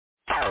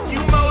You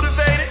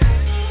motivated?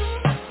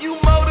 You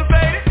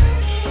motivated?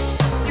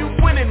 You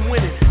winning,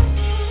 winning.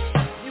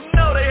 You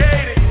know they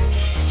hate it.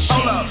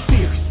 Hold up.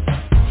 Fierce,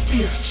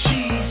 fierce,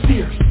 she's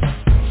fierce,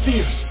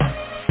 fierce,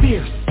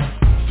 fierce,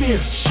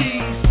 fierce,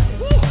 she's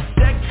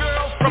that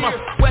girl from a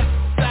west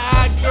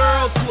side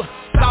girl to a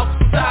south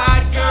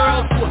side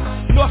girl to a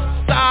north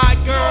side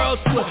girl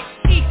to a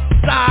east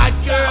side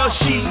girl.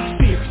 She's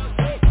fierce,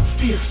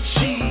 fierce,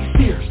 she's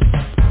fierce,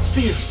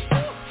 fierce,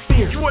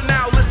 fierce. You are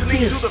now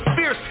listening to the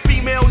Fierce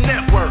Female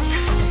Network.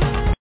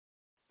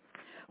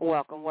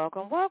 Welcome,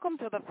 welcome, welcome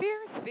to the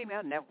Fierce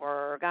Female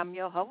Network. I'm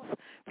your host,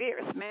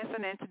 Fierce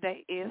Manson, and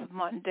today is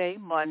Monday,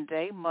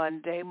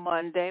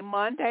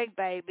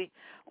 baby.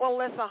 Well,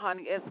 listen,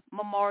 honey, it's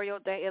Memorial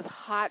Day. It's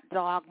Hot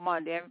Dog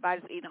Monday.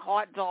 Everybody's eating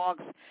hot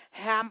dogs,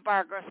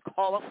 hamburgers,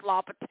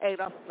 coleslaw,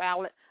 potato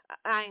salad.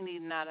 I ain't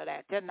eating none of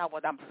that. You know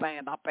what I'm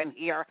saying up in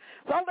here.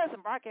 So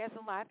listen,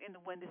 broadcasting live in the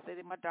Windy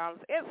City, my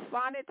darlings. It's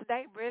sunny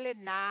today, really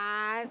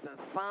nice and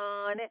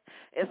sunny.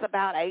 It's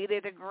about 80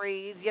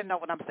 degrees. You know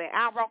what I'm saying.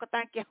 Al Roker,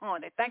 thank you,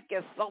 honey. Thank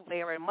you so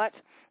very much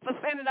for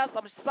sending us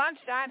some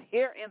sunshine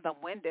here in the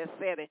Windy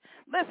City.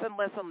 Listen.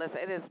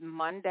 It is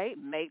Monday,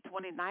 May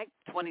 29th,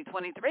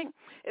 2023.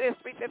 It is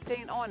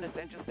 3:15 on the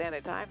Central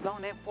Standard Time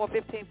Zone and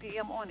 4:15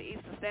 p.m. on the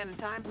Eastern Standard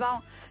Time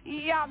Zone.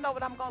 Y'all know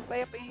what I'm going to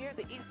say up in here.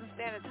 The Eastern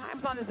Standard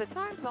Time Zone is the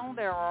time zone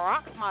that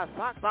rocks my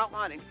socks off,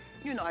 honey.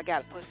 You know I got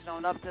to push it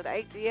on up to the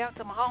ATL,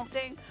 to my home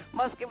team.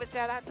 Must give a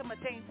shout-out to my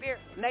team, Fierce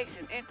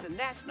Nation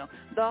International,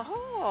 the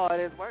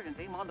hardest working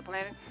team on the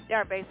planet. They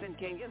are based in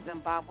Kenya,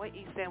 Zimbabwe,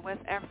 East and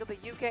West Africa, the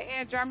UK,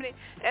 and Germany,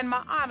 and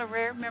my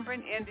honorary member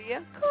in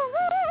India.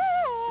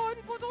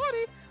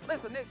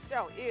 Listen, this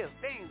show is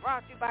being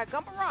brought to you by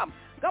Gumba Rum,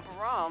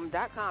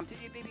 GumbaRum.com,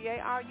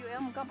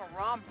 GumbaRum,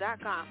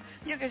 GumbaRum.com.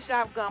 You can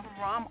shop Gumba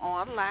Rum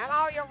online.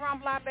 All your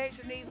rum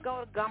libation needs,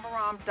 go to Gumba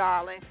Rum,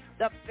 darling.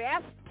 The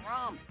best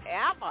rum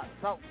ever.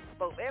 So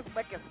smooth. It's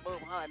wicked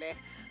smooth, honey.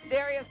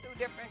 There is 2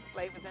 different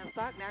flavors in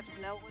stock. Natural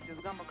Vanilla, which is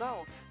Gumba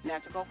Gold.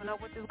 Natural Coconut,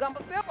 which is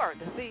Gumba Silver.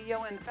 The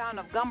CEO and the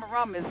founder of Gumba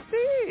Rum is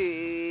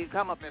Steve.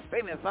 Come up and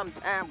see me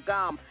sometime,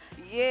 Gum.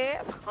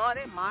 Yes,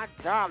 honey, my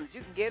darlings.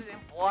 You can get it in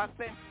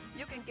Boston.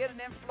 You can get it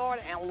in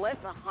Florida. And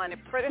listen, honey,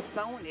 pretty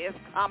soon it's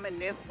coming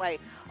this way.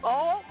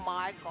 Oh,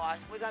 my gosh.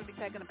 We're going to be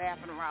taking a bath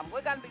in rum.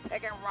 We're going to be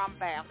taking rum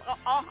baths.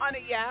 Oh,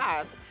 honey,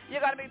 yes. You're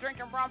going to be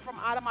drinking rum from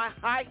out of my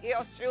high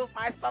heel shoes,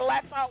 my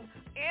stiletto.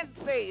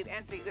 Indeed,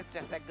 it's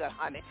just that good,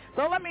 honey.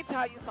 So let me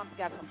tell you something.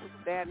 Got some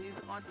super bad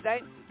music on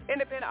today.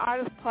 Independent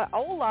artist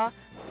Paola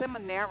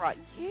Seminara.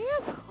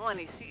 Yes,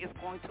 honey, she is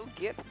going to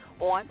get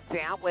on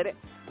down with it.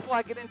 Before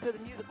I get into the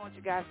music, I want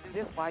you guys to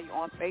do this while you're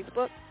on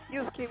Facebook.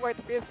 Use the keyword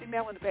The Fierce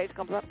Female when the page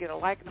comes up. Get a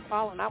like and a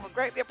follow, and I would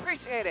greatly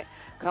appreciate it.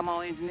 Come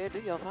on, engineer, do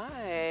your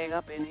thing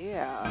up in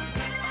here.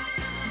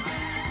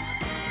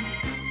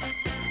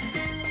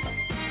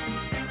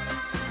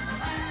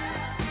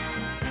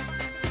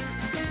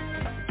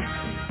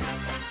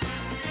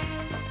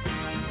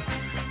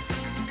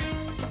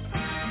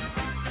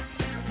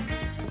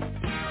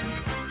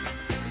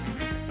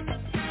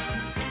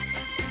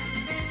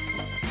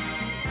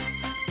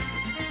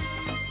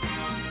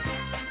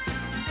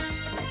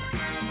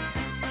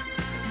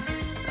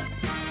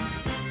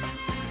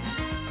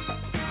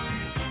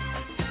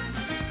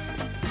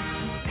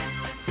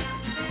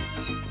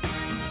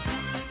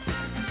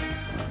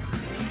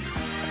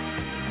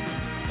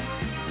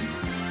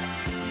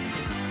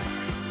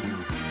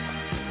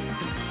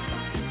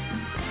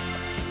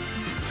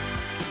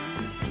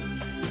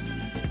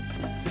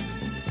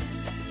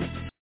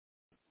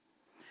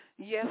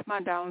 Yes,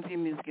 my darlings, your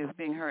music is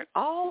being heard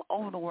all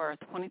over the world.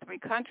 23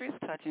 countries,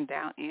 touching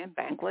down in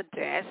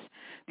Bangladesh,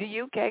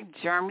 the UK,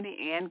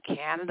 Germany, and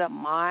Canada.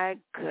 My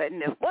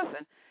goodness.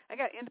 Listen, I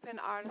got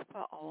independent artist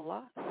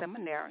Paola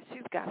Seminara.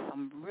 She's got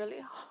some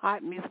really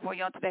hot music for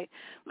you on today.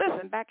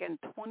 Listen, back in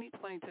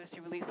 2022, she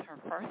released her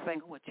first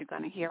single, which you're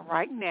going to hear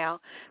right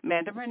now,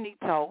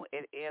 Mandarinetto.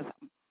 It is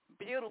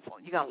beautiful.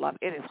 You're going to love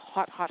it. It is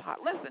hot, hot, hot.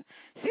 Listen,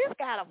 she's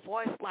got a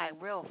voice like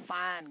real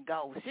fine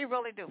gold. She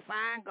really do.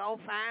 Fine gold,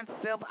 fine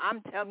silver.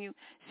 I'm telling you,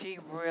 she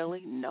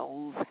really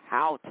knows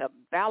how to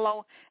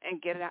bellow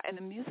and get it out. And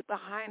the music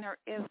behind her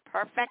is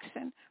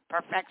perfection,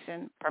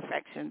 perfection,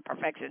 perfection,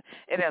 perfection.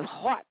 It is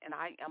hot, and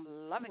I am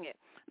loving it.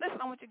 Listen,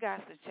 I want you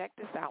guys to check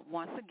this out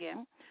once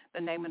again.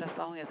 The name of the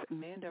song is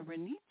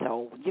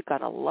Mandarinetto. You're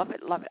going to love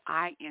it, love it.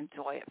 I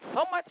enjoy it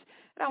so much,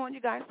 and I want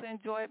you guys to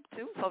enjoy it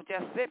too. So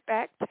just sit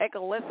back, take a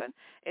listen.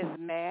 It's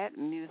Mad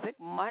Music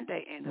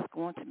Monday, and it's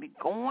going to be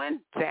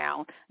going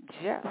down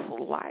just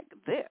like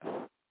this.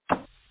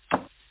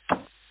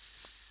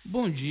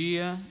 Bom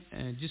dia,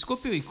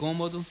 desculpe o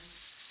incômodo.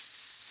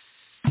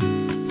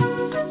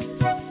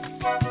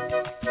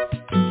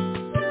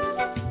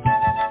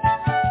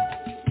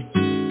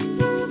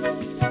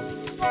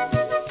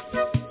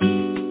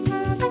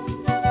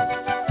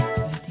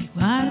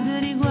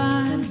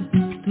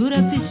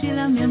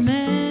 La mia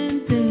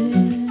mente,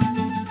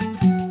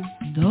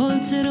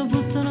 dolce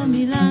robusto non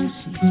mi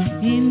lasci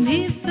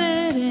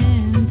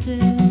indifferente,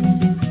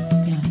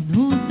 ti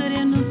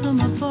annuso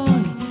ma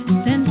poi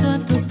senza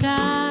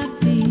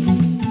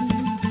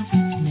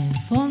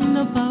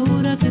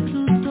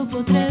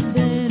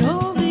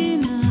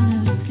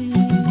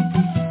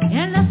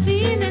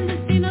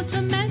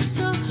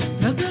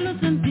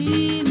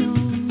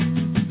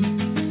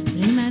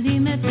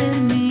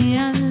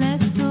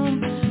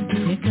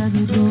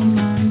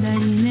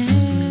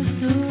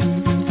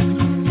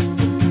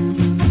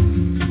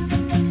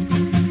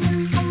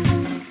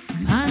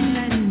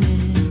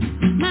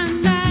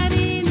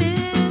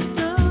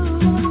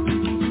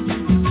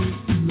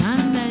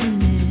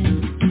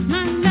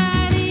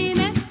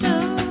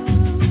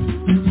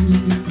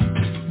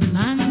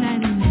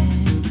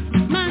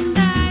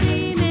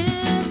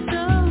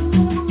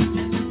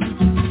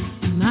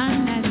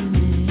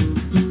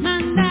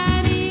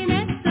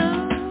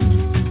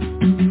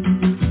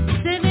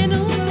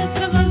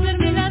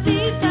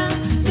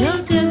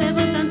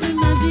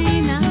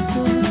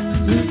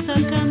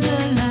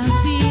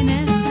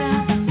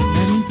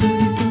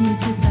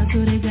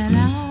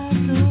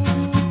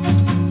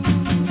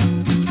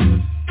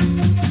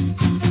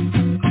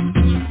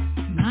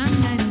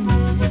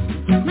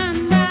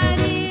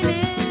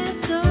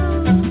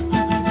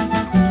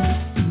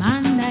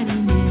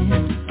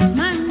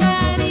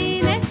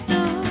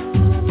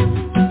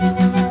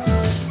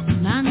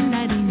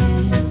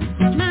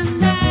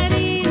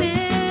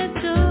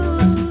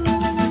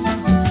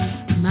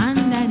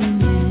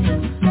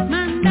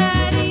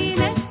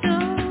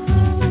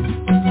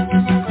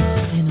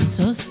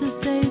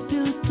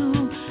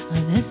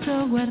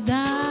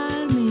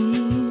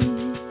guardarmi,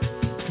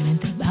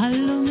 mentre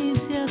ballo mi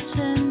si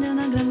accende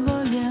una gran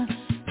voglia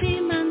di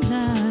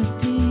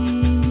mandarti.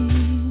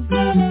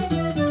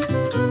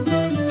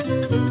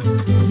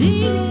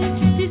 Sì,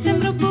 ti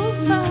sembro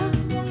buffa,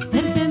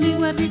 perché mi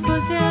guardi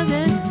così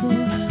adesso,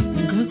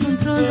 perché il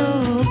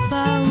controllo ho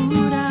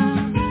paura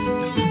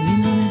di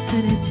non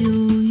essere più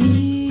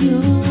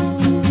io.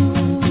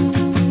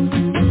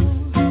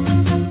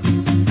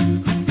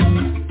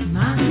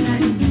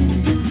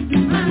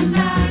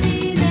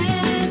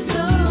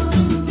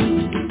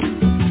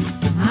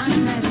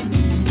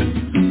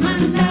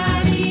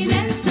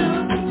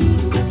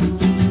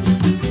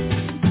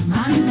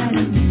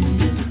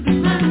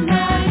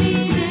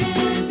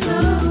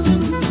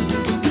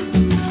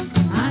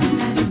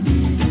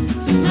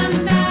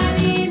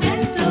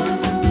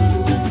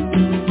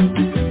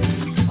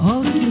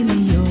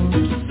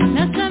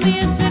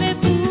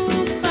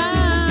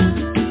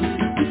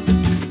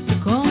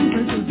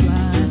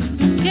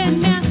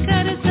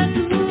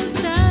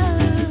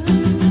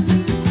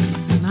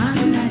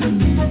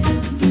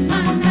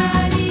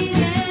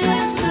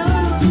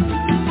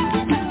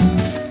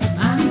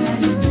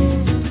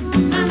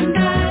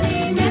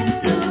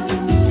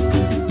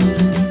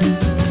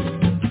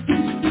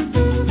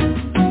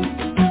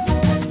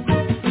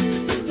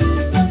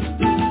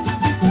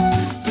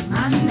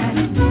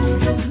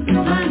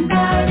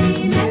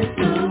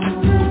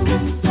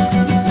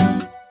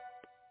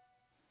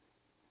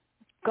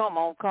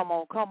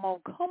 Come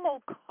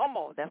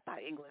on. That's not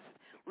English.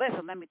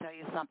 Listen, let me tell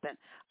you something.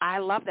 I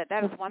love that.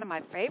 That is one of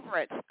my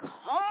favorites. Come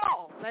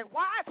on. Say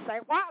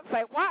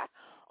what?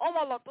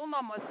 Oh, tú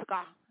no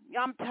música.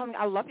 I'm telling you,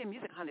 I love your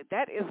music, honey.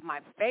 That is my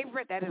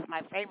favorite.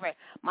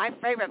 My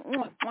favorite.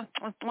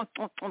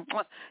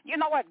 You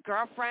know what,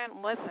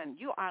 girlfriend? Listen,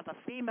 you are the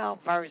female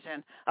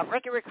version of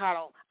Ricky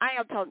Ricardo. I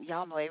am telling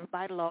y'all know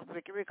everybody loves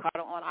Ricky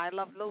Ricardo on I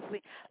Love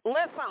Lucy.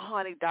 Listen,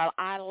 honey, darling,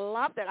 I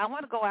love that. I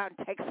want to go out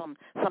and take some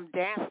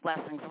dance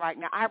lessons right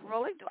now. I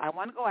really do. I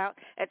want to go out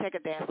and take a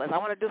dance lesson. I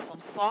want to do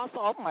some salsa.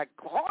 Oh, my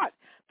God.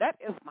 That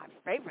is my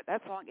favorite.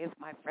 That song is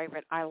my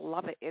favorite. I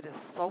love it. It is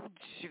so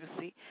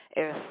juicy.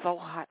 It is so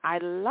hot. I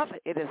love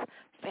it. It is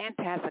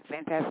fantastic.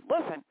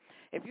 Listen,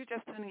 if you're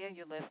just tuning in,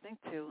 you're listening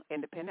to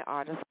independent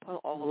artist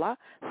Paola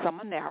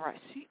Seminara.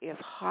 She is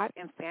hot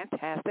and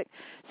fantastic.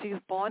 She's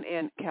born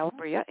in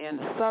Calabria in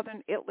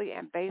southern Italy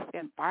and based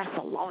in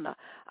Barcelona.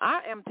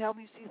 I am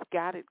telling you, she's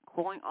got it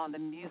going on. The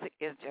music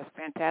is just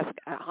fantastic.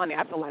 Honey,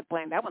 I feel like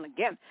playing that one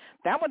again.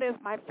 That one is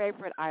my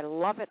favorite. I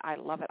love it.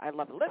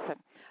 Listen,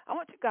 I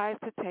want you guys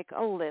to take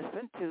a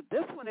listen to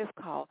this one. Is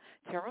called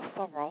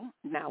Terrasoro.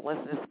 Now,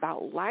 what's this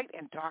about? Light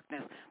and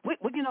darkness. We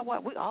you know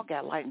what? We all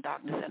got light and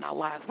darkness in our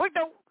lives. We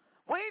do.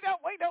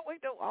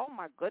 Oh,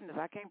 my goodness.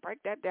 I can't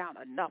break that down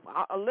enough.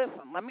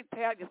 Listen, let me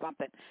tell you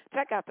something.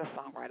 Check out this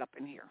song right up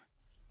in here.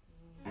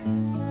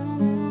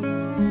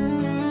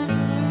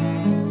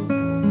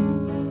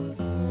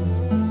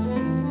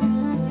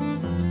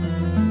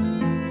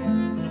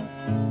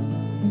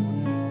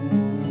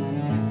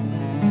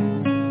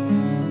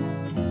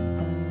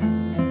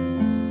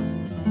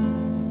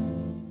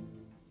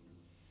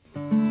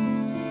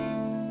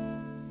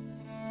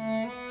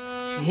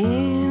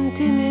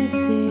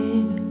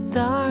 Intimacy,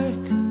 dark,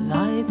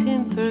 light,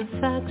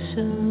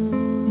 imperfection.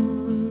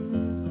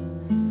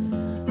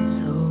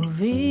 So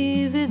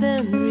vivid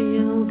and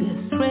real, get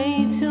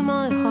straight to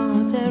my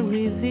heart and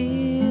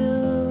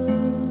reveal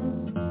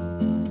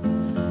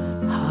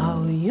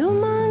how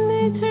human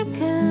nature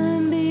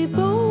can be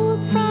both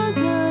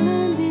fragile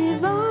and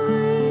divine.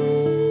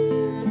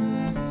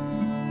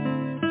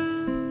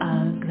 A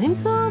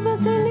glimpse of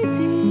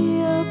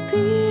eternity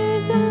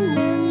appears and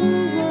then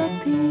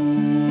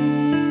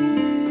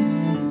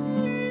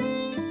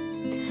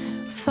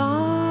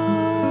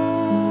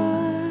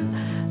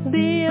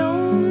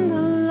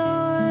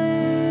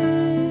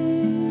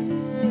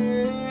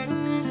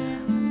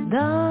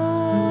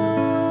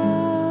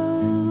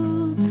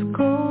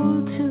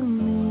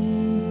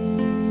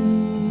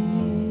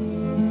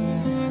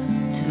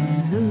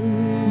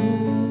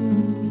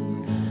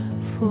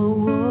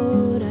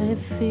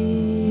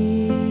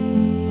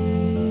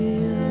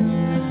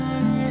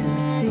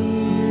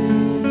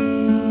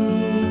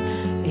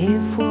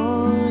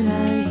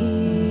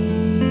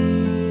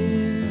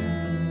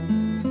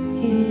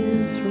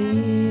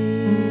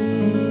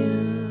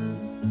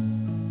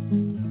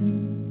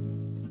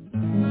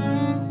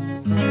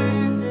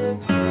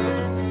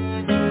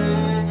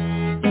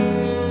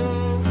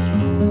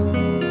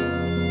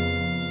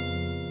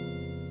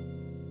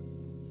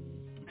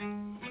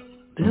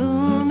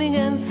blooming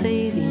and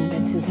fading.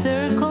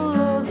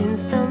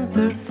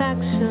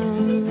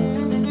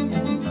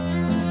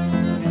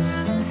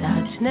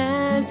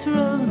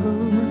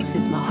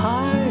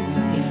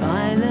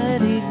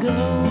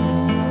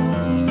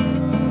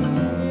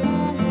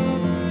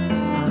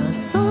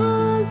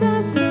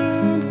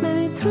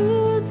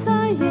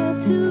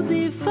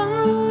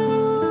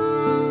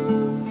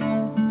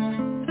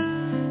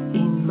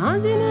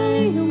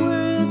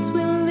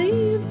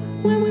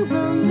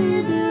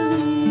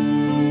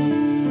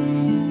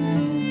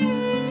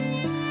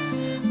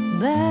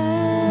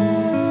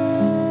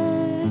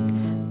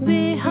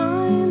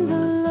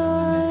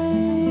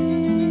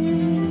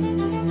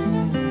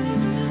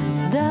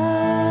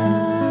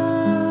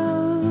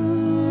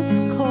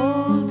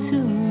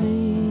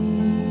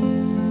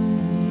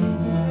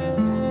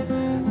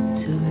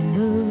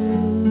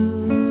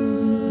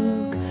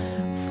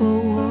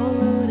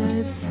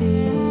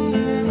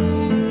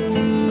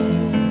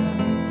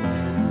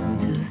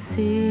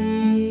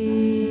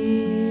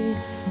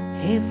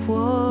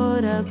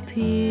 what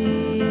appears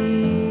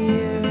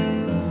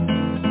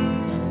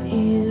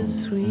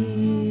is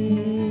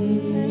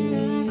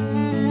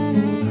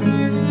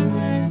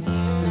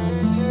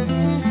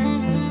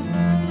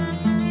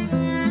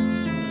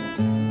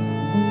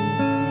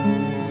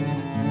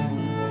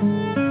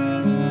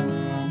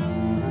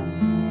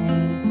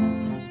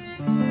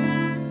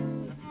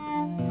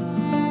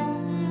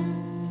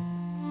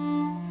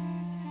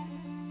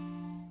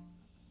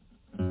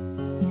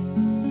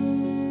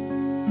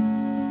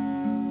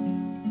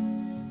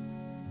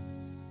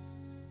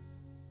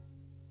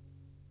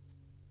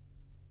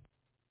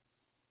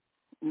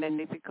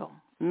Magnifico,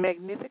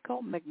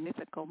 magnifico,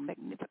 magnifico,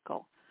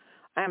 magnifico.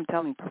 I am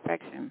telling you,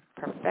 perfection,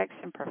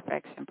 perfection,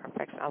 perfection,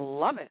 perfection. I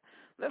love it.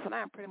 Listen,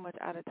 I am pretty much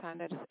out of time.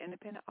 That is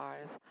independent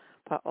artist,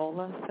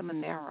 Paola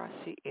Seminara.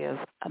 She is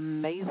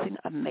amazing,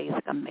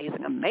 amazing,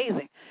 amazing,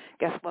 amazing.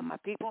 Guess what, my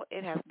people?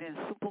 It has been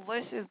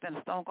superlicious, been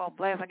a stone cold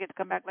blast. I get to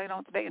come back later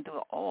on today and do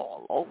it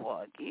all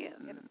over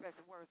again. In the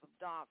special words of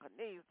Don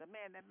Cornelius, the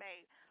man that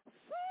made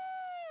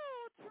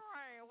Soul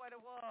Train what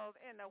it was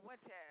in the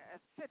winter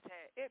city.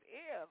 It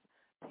is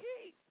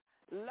peace,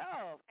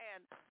 love,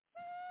 and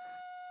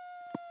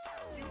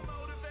You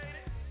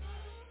motivated,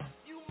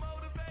 you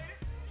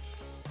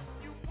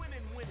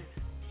winning,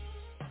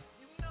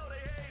 you know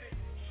they hate it.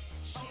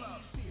 Hold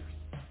up.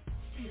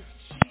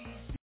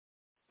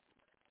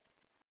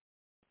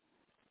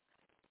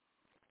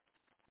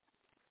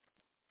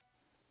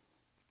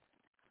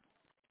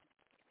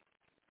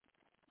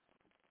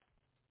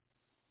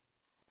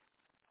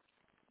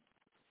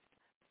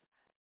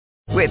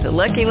 With the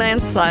Lucky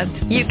Land Slots,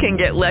 you can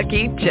get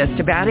lucky just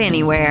about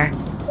anywhere.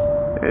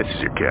 This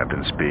is your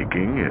captain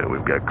speaking.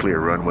 We've got clear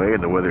runway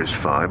and the weather's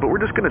fine, but we're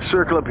just going to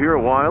circle up here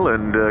a while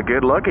and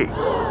get lucky.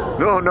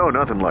 No,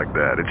 nothing like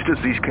that. It's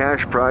just these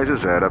cash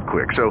prizes add up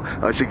quick. So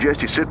I suggest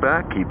you sit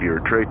back, keep your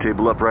tray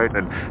table upright,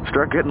 and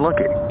start getting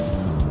lucky.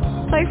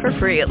 Play for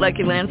free at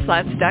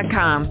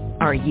LuckyLandSlots.com.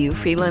 Are you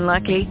feeling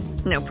lucky?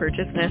 No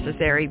purchase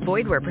necessary.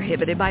 Void where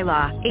prohibited by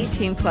law.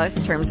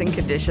 18+ terms and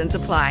conditions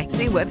apply.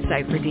 See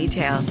website for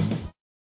details.